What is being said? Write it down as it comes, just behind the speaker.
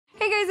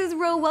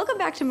Ro, welcome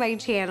back to my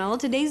channel.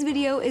 Today's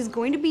video is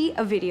going to be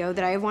a video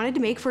that I have wanted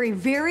to make for a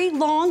very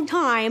long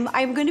time.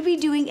 I'm going to be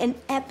doing an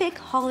epic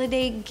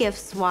holiday gift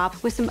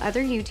swap with some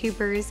other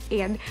YouTubers,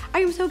 and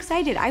I am so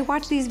excited. I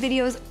watch these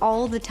videos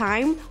all the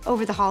time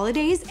over the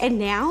holidays, and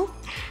now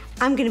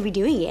I'm gonna be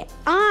doing it.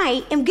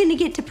 I am gonna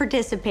get to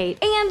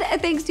participate.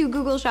 And thanks to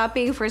Google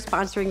Shopping for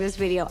sponsoring this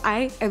video.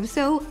 I am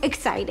so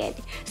excited.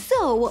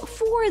 So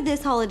for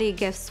this holiday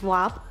gift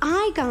swap,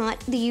 I got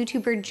the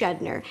YouTuber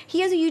Jedner. He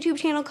has a YouTube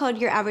channel called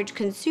Your Average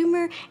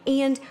Consumer,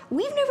 and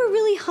we've never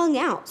really hung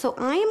out. So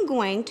I am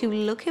going to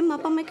look him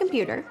up on my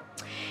computer,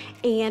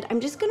 and I'm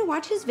just gonna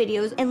watch his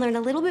videos and learn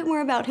a little bit more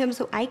about him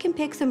so I can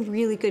pick some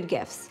really good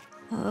gifts.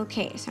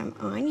 Okay, so I'm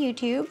on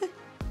YouTube.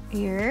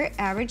 Your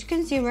Average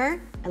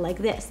Consumer. I like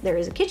this. There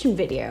is a kitchen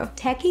video.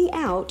 Teching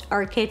out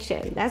our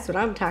kitchen. That's what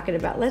I'm talking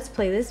about. Let's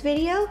play this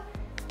video.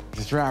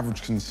 It's Your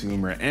Average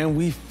Consumer, and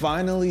we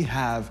finally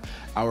have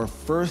our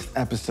first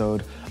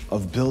episode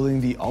of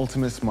building the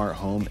ultimate smart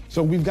home.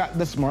 So we've got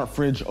the smart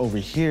fridge over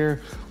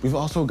here. We've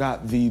also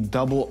got the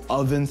double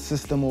oven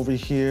system over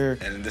here.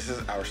 And this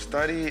is our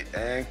study,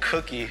 and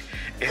Cookie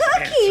is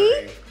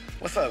answering.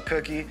 What's up,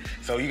 Cookie?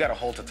 So you got a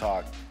hold to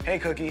talk. Hey,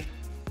 Cookie.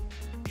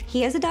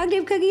 He has a dog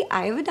named Cookie,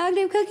 I have a dog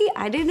named Cookie.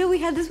 I didn't know we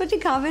had this much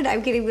in common.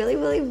 I'm getting really,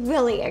 really,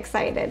 really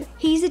excited.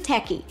 He's a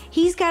techie.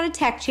 He's got a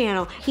tech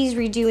channel. He's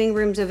redoing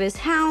rooms of his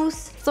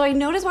house. So I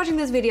noticed watching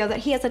this video that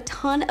he has a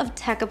ton of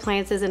tech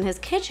appliances in his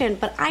kitchen,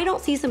 but I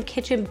don't see some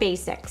kitchen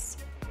basics.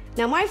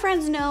 Now my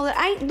friends know that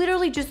I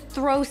literally just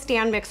throw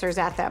stand mixers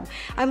at them.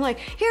 I'm like,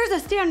 here's a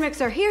stand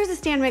mixer, here's a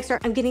stand mixer.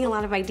 I'm getting a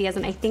lot of ideas,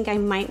 and I think I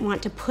might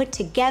want to put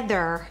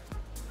together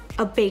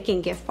a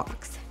baking gift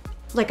box,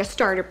 like a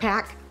starter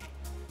pack.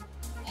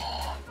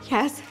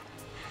 Yes.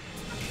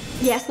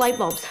 Yes, light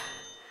bulbs.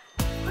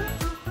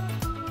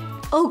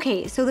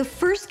 Okay, so the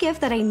first gift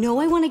that I know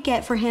I want to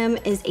get for him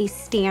is a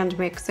stand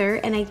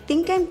mixer, and I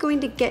think I'm going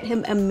to get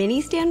him a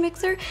mini stand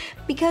mixer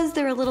because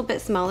they're a little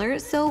bit smaller.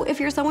 So if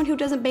you're someone who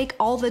doesn't bake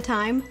all the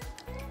time,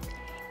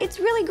 it's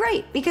really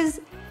great because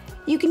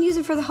you can use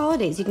it for the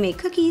holidays. You can make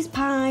cookies,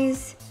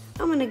 pies.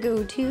 I'm gonna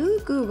go to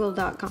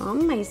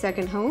google.com, my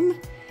second home.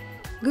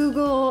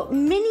 Google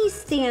mini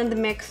stand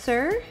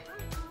mixer,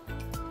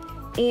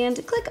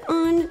 and click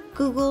on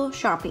Google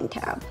Shopping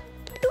tab.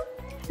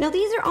 Now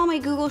these are all my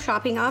Google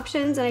Shopping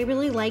options, and I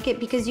really like it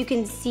because you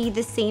can see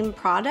the same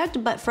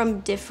product but from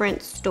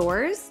different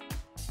stores.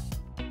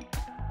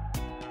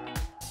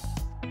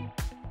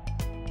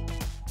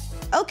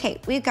 Okay,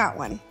 we've got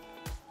one.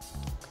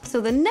 So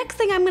the next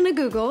thing I'm gonna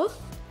Google,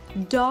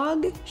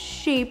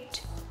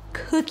 dog-shaped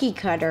cookie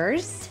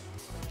cutters,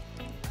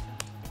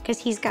 because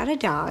he's got a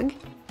dog.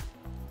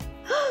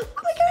 Oh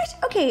my gosh,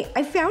 okay,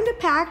 I found a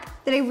pack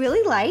that I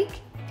really like.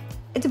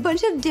 It's a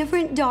bunch of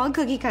different dog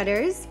cookie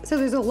cutters, so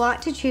there's a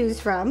lot to choose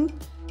from.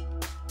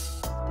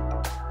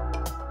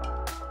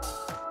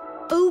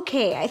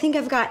 Okay, I think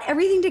I've got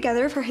everything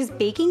together for his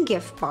baking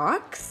gift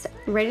box.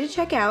 I'm ready to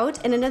check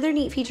out. And another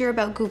neat feature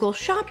about Google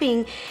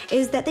Shopping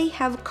is that they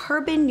have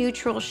carbon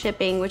neutral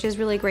shipping, which is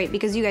really great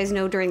because you guys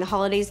know during the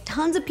holidays,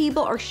 tons of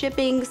people are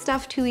shipping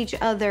stuff to each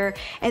other.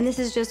 And this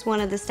is just one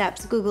of the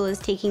steps Google is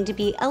taking to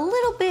be a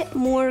little bit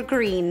more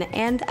green,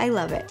 and I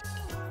love it.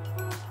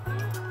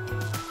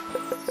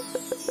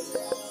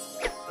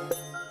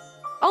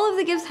 All of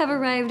the gifts have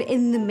arrived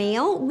in the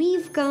mail.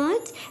 We've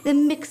got the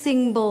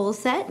mixing bowl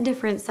set,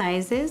 different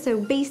sizes, so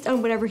based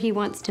on whatever he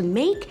wants to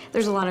make,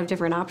 there's a lot of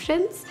different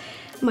options.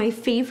 My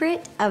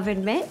favorite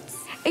oven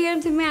mitts,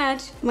 and to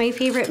match, my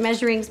favorite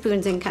measuring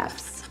spoons and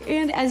cups.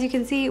 And as you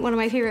can see, one of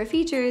my favorite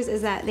features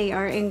is that they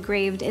are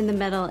engraved in the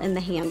metal in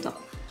the handle.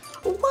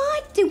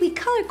 What? Did we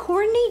color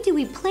coordinate? Did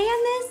we plan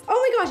this?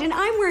 Oh my gosh, and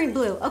I'm wearing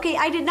blue. Okay,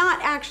 I did not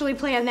actually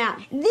plan that.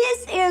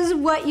 This is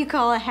what you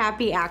call a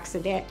happy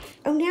accident.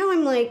 Oh, now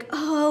I'm like,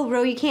 oh,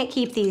 Ro, you can't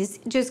keep these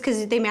just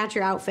because they match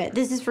your outfit.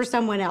 This is for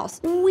someone else.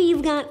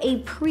 We've got a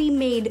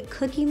pre-made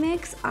cookie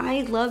mix.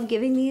 I love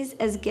giving these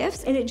as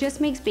gifts, and it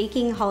just makes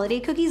baking holiday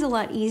cookies a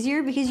lot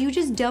easier because you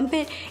just dump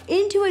it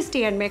into a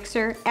stand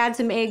mixer, add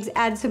some eggs,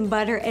 add some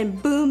butter,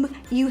 and boom,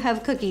 you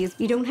have cookies.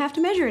 You don't have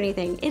to measure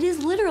anything. It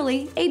is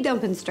literally a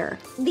dump and stir.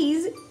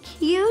 These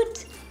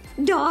cute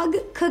dog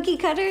cookie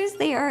cutters,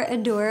 they are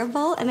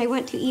adorable, and I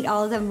want to eat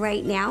all of them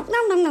right now.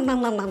 Nom, nom, nom,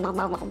 nom, nom, nom, nom,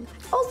 nom, nom.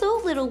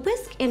 Also, little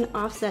whisk and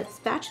offset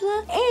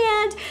spatula,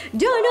 and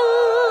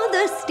ta-da,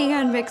 the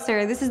stand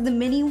mixer. This is the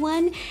mini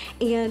one,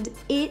 and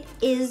it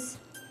is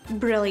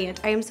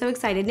brilliant. I am so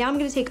excited. Now I'm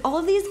gonna take all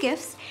of these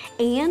gifts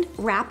and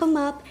wrap them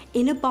up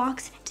in a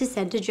box to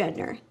send to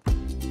Jedner.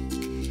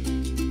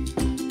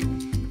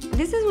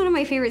 This is one of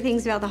my favorite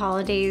things about the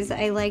holidays.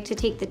 I like to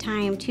take the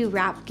time to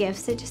wrap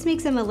gifts. It just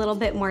makes them a little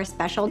bit more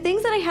special.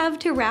 Things that I have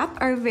to wrap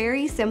are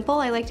very simple.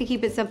 I like to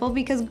keep it simple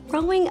because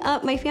growing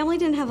up, my family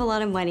didn't have a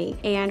lot of money,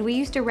 and we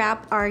used to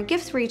wrap our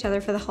gifts for each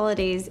other for the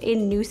holidays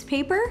in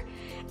newspaper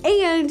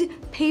and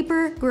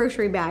paper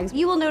grocery bags.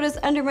 You will notice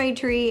under my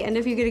tree, and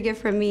if you get a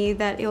gift from me,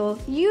 that it will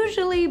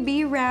usually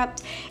be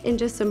wrapped in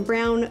just some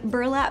brown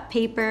burlap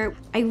paper.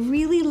 I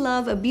really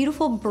love a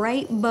beautiful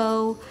bright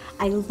bow.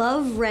 I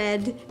love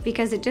red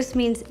because it just just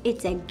means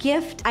it's a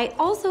gift. I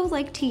also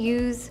like to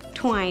use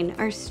twine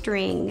or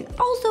string.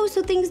 Also,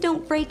 so things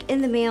don't break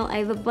in the mail, I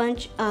have a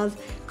bunch of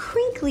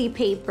crinkly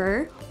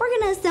paper. We're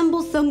gonna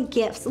assemble some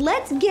gifts.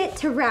 Let's get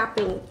to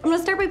wrapping. I'm gonna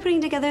start by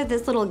putting together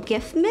this little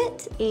gift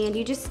mitt, and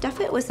you just stuff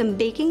it with some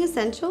baking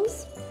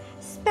essentials,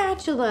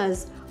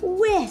 spatulas,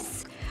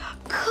 whisks,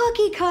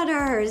 cookie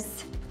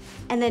cutters,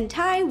 and then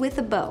tie with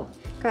a bow.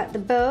 Got the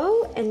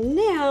bow, and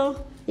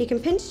now you can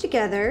pinch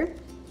together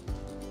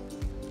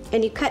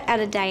and you cut at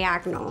a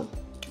diagonal.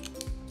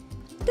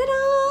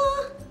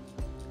 Ta-da!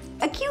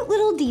 A cute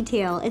little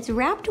detail. It's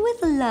wrapped with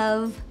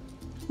love.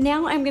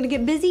 Now I'm gonna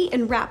get busy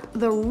and wrap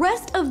the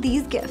rest of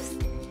these gifts.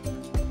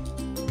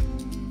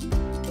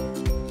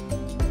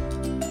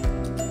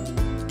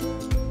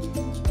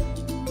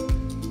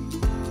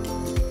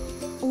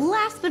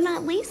 Last but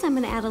not least, I'm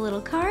gonna add a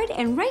little card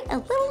and write a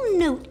little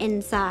note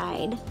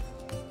inside.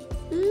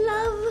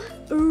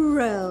 Love,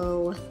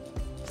 Ro.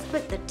 Let's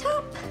put the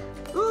top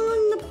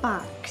on the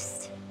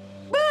box.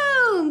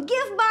 Boom!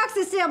 Gift box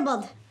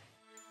assembled.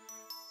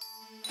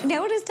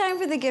 Now it is time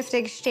for the gift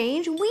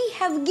exchange. We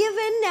have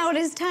given, now it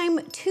is time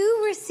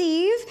to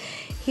receive.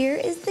 Here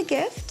is the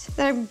gift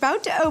that I'm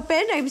about to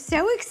open. I'm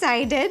so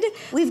excited.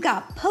 We've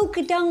got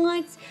polka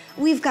dots,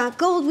 we've got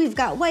gold, we've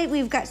got white,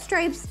 we've got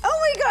stripes.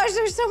 Oh my gosh,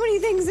 there's so many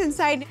things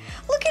inside.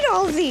 Look at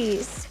all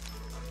these.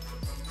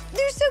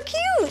 They're so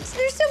cute.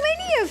 There's so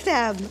many of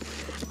them.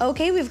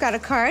 Okay, we've got a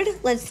card.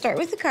 Let's start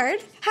with the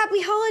card.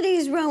 Happy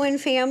holidays, Rowan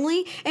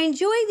family.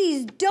 Enjoy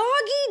these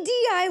doggy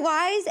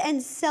DIYs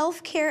and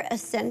self-care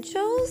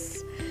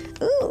essentials.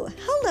 Ooh,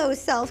 hello,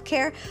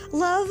 self-care.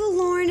 Love,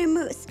 Lauren, and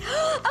Moose.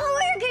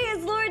 Oh, okay,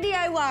 it's Laura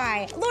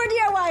DIY. Laura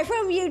DIY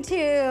from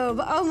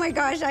YouTube. Oh my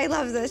gosh, I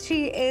love this.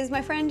 She is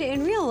my friend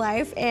in real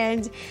life,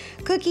 and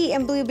Cookie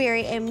and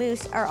Blueberry and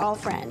Moose are all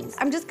friends.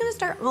 I'm just gonna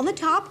start on the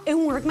top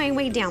and work my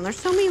way down. There's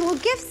so many little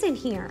gifts in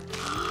here.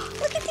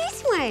 Look at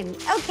this one.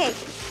 Okay.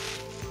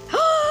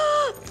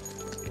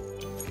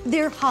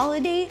 They're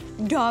holiday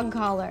dog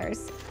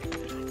collars.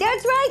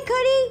 That's right,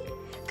 Cookie.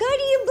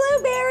 Cookie and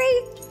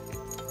Blueberry.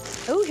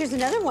 Oh, here's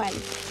another one.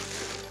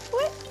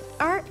 What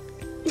are...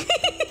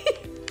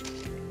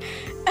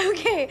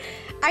 Okay,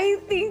 I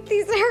think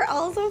these are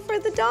also for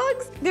the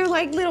dogs. They're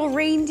like little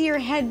reindeer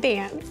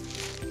headbands.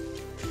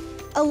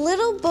 A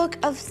little book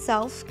of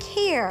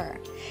self-care.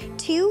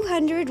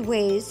 200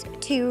 ways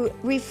to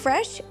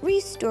refresh,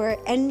 restore,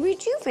 and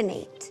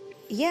rejuvenate.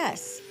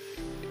 Yes,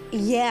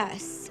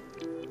 yes,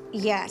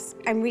 yes.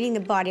 I'm reading the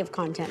body of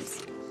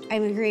contents.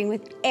 I'm agreeing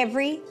with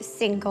every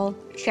single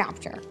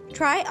chapter.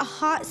 Try a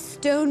hot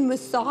stone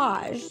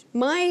massage.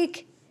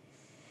 Mike,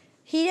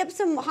 heat up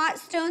some hot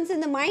stones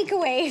in the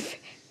microwave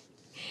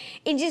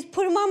and just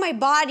put them on my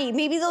body.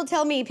 Maybe they'll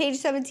tell me, page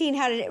 17,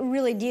 how to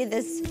really do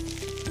this.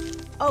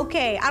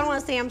 Okay, I don't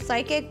wanna say I'm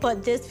psychic,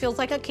 but this feels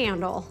like a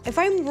candle. If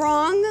I'm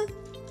wrong,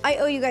 I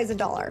owe you guys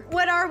 $1.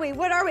 What are we?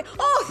 What are we?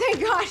 Oh, thank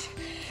gosh,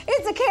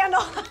 it's a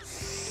candle.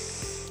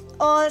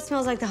 Oh, it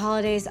smells like the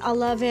holidays. I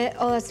love it.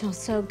 Oh, that smells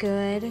so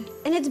good.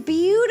 And it's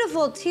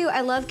beautiful too.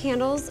 I love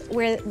candles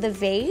where the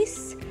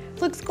vase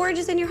looks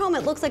gorgeous in your home.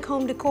 It looks like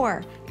home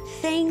decor.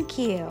 Thank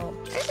you.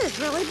 This is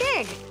really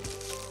big.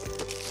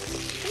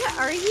 What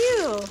are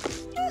you?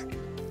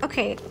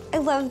 Okay, I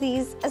love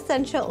these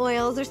essential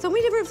oils. There's so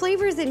many different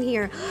flavors in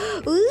here.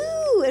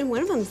 Ooh, and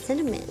one of them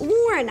cinnamon.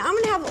 Lauren, I'm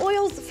gonna have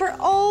oils for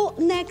all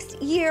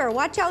next year.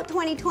 Watch out,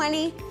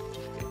 2020.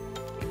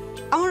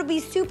 I wanna be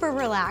super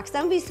relaxed.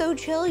 I'm gonna be so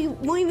chill, you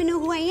won't even know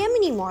who I am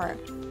anymore.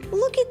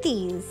 Look at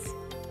these.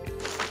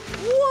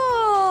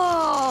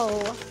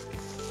 Whoa!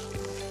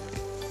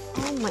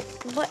 Oh my,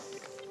 what?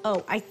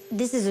 Oh,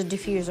 this is a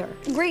diffuser.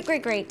 Great,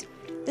 great, great.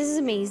 This is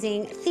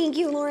amazing. Thank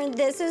you, Lauren.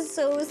 This is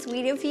so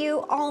sweet of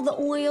you. All the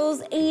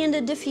oils and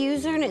a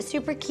diffuser, and it's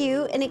super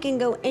cute, and it can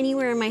go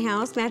anywhere in my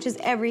house, matches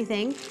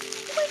everything.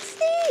 What's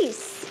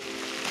this?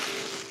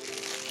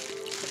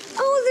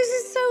 Oh, this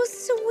is so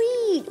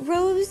sweet.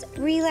 Rose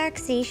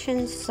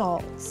relaxation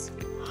salts.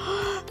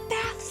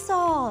 Bath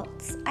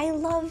salts. I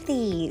love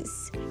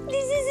these.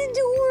 This is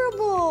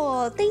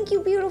adorable. Thank you,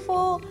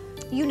 beautiful.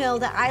 You know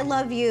that I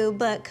love you,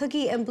 but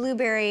Cookie and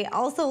Blueberry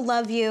also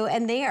love you,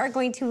 and they are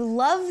going to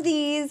love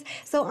these.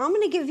 So I'm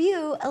gonna give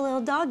you a little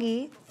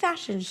doggy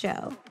fashion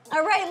show.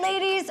 All right,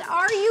 ladies,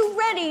 are you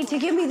ready to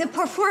give me the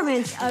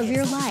performance of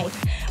your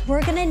life?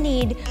 We're gonna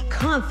need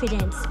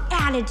confidence,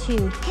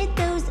 attitude, hit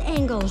those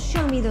angles,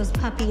 show me those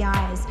puppy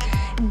eyes.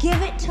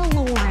 Give it to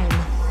Lauren.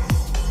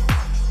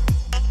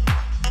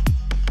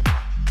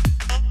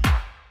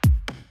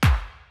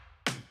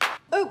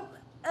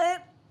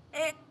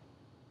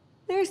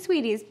 They're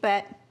sweeties,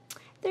 but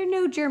they're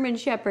no German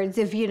Shepherds,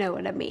 if you know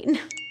what I mean.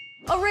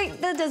 All right,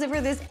 that does it for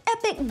this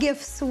epic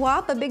gift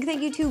swap. A big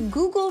thank you to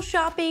Google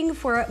Shopping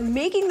for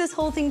making this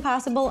whole thing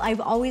possible.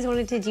 I've always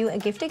wanted to do a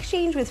gift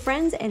exchange with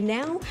friends, and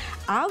now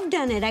I've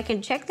done it. I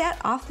can check that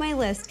off my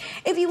list.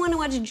 If you want to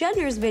watch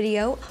Jenner's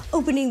video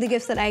opening the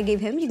gifts that I gave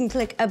him, you can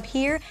click up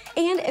here.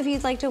 And if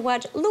you'd like to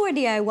watch Laura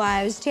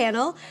DIY's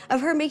channel of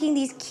her making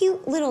these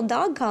cute little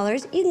dog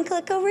collars, you can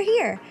click over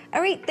here. All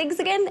right, thanks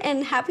again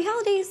and happy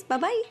holidays.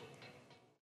 Bye-bye.